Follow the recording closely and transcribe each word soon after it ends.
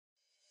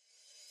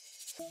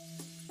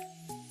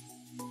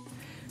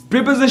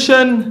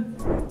Preposition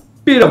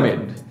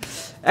pyramid.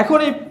 এখন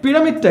এই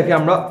পিরামিডটাকে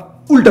আমরা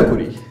উল্টা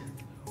করি,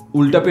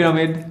 উল্টা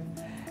পিরামিড।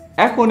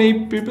 এখন এই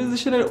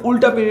প্রিপোজিশনের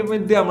উল্টা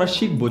পিরামিড দিয়ে আমরা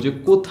শিখবো যে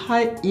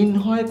কোথায় ইন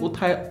হয়,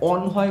 কোথায়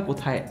অন হয়,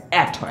 কোথায়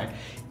অ্যাট হয়।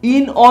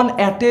 ইন অন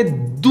অ্যাটে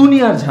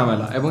দুনিয়ার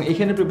ঝামেলা এবং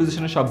এখানে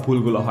প্রিপোজিশনের সব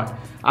ভুলগুলো হয়।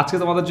 আজকে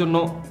তোমাদের জন্য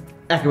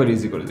একেবারে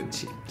ইজি করে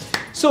দিচ্ছি।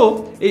 সো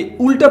এই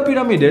উল্টা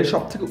পিরামিডের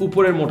সব থেকে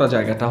উপরের মোটা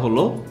জায়গাটা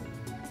হলো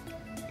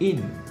ইন,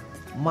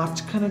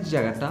 মাঝখানের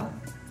জায়গাটা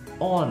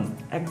অন,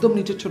 একদম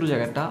নিচের ছোট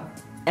জায়গাটা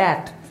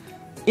অ্যাট।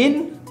 In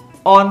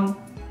on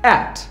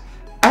at.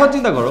 এখন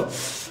চিন্তা করো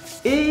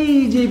এই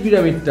যে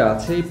পিরামিডটা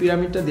আছে, এই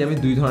পিরামিডটা দিয়ে আমি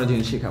দুই ধরনের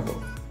জিনিস শেখাবো,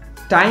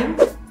 টাইম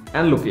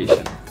অ্যান্ড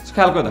লোকেশন।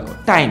 খেয়াল করে দেখো,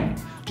 টাইম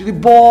যদি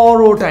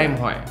বড় টাইম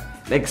হয়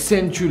লাইক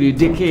সেঞ্চুরি,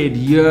 ডেকেড,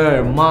 ইয়ার,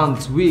 month,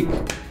 week,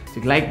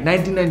 like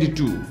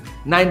 1992,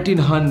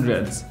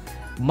 1900s,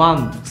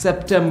 month,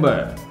 September,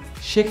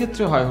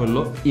 সেক্ষেত্রে হয়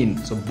হলো ইন।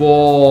 সো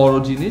বড়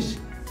জিনিস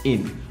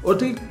ইন। ওর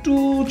থেকে একটু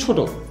ছোট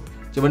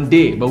যেমন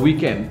ডে বা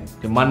উইকেন্ড,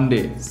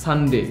 মানডে,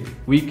 সানডে,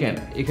 উইকেন্ড,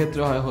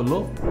 এক্ষেত্রে হয় হলো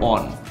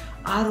অন।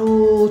 আরও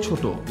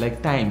ছোট লাইক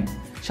টাইম,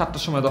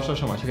 7টার সময়, 10টার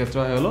সময়, সেক্ষেত্রে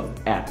হয় হলো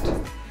অ্যাট।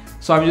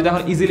 সো আমি যদি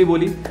এখন ইজিলি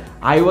বলি,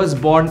 I was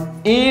born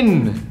in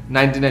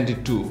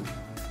 1992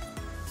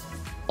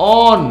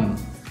 on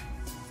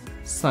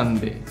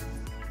Sunday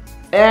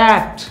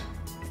at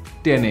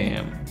 10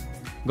 AM।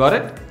 Got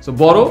it? So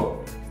বড়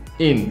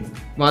ইন,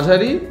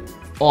 মাঝারি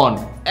অন,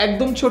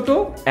 একদম ছোট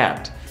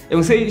অ্যাট।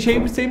 এবং সেই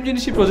সেম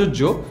জিনিসই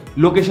প্রযোজ্য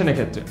লোকেশনের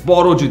ক্ষেত্রে।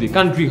 বড় যদি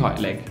কান্ট্রি হয়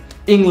লাইক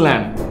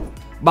ইংল্যান্ড,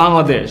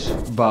 বাংলাদেশ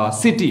বা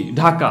সিটি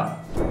ঢাকা,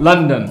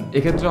 লন্ডন,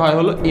 এক্ষেত্রে হয়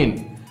হলো ইন।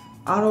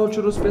 আরও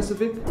ছোট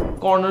স্পেসিফিক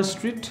কর্নার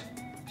স্ট্রিট,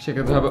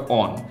 সেক্ষেত্রে হবে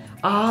অন।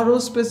 আরও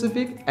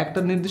স্পেসিফিক একটা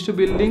নির্দিষ্ট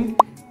বিল্ডিং,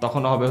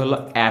 তখন হবে হলো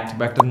অ্যাট।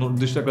 বা একটা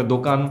নির্দিষ্ট একটা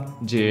দোকান,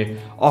 যে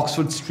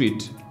অক্সফোর্ড স্ট্রিট,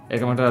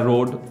 এরকম একটা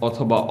রোড,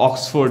 অথবা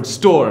অক্সফোর্ড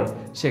স্টোর,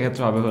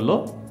 সেক্ষেত্রে হবে হলো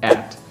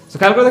অ্যাট। তো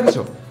খেয়াল করে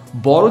দেখেছো,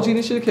 বড়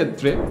জিনিসের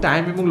ক্ষেত্রে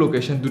টাইম এবং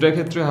লোকেশন দুটার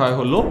ক্ষেত্রে হয়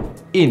হলো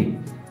ইন,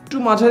 একটু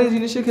মাঝারি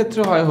জিনিসের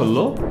ক্ষেত্রে হয়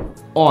হলো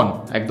অন,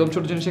 একদম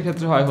ছোট জিনিসের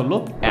ক্ষেত্রে হয় হলো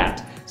অ্যাট।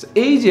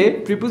 এই যে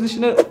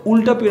প্রিপোজিশনের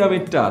উল্টা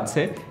পিরামিডটা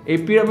আছে, এই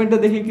পিরামিডটা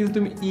দেখে কিন্তু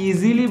তুমি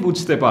ইজিলি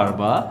বুঝতে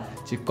পারবা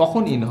যে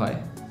কখন ইন হয়,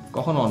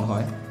 কখন অন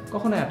হয়,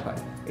 কখন অ্যাট হয়।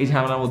 এই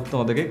ঝামেলার মধ্যে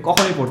তোমাদেরকে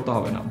কখনোই পড়তে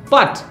হবে না।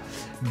 বাট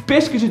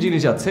বেশ কিছু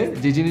জিনিস আছে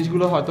যে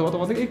জিনিসগুলো হয়তো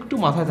তোমাদেরকে একটু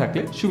মাথায়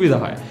থাকলে সুবিধা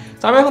হয়।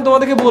 তো আমি এখন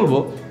তোমাদেরকে বলবো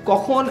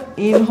কখন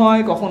ইন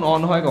হয়, কখন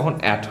অন হয়, কখন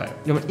অ্যাট হয়।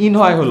 যেমন ইন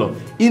হয় হলো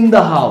in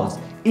the house,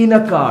 in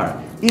a car,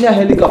 in a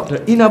helicopter,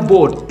 in a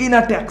boat, in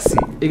a taxi,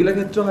 এগুলোর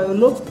ক্ষেত্রে হয়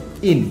হলো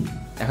ইন।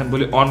 এখন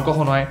বলি অন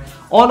কখন হয়?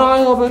 অন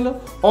হয় হবে হলো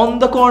on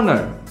the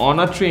corner, on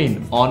a train,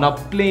 on a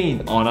plane,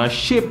 on a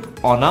sheep,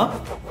 on a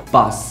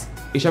বাস,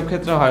 এসব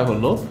ক্ষেত্রে হয়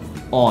হলো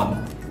অন।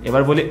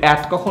 এবার বলি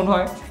অ্যাট কখন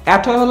হয়?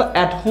 অ্যাট হয় হলো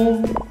at home,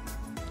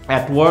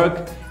 at work,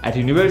 at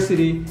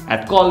university,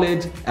 at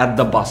college, at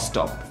the bus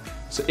stop.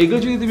 So এগুলো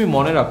যদি তুমি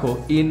মনে রাখো,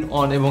 ইন,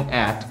 অন এবং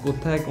অ্যাট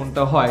কোথায়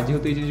কোনটা হয়,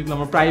 যেহেতু এই জিনিসগুলো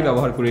আমরা প্রায়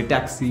ব্যবহার করি,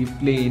 ট্যাক্সি,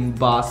 প্লেন,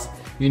 বাস,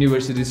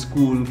 ইউনিভার্সিটি,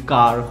 স্কুল,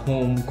 কার,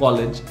 হোম,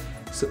 কলেজ,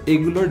 সো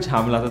এগুলোর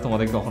ঝামেলাতে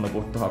তোমাদের কখনো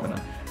পড়তে হবে না।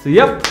 সো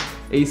ইয়াপ,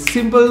 এই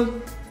সিম্পল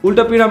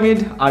উল্টা পিরামিড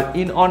আর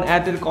ইন, অন,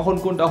 অ্যাটের কখন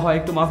কোনটা হয়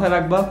একটু মাথায়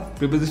রাখবা,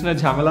 প্রিপোজিশনের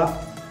ঝামেলা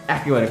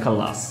একেবারে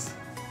খালাস।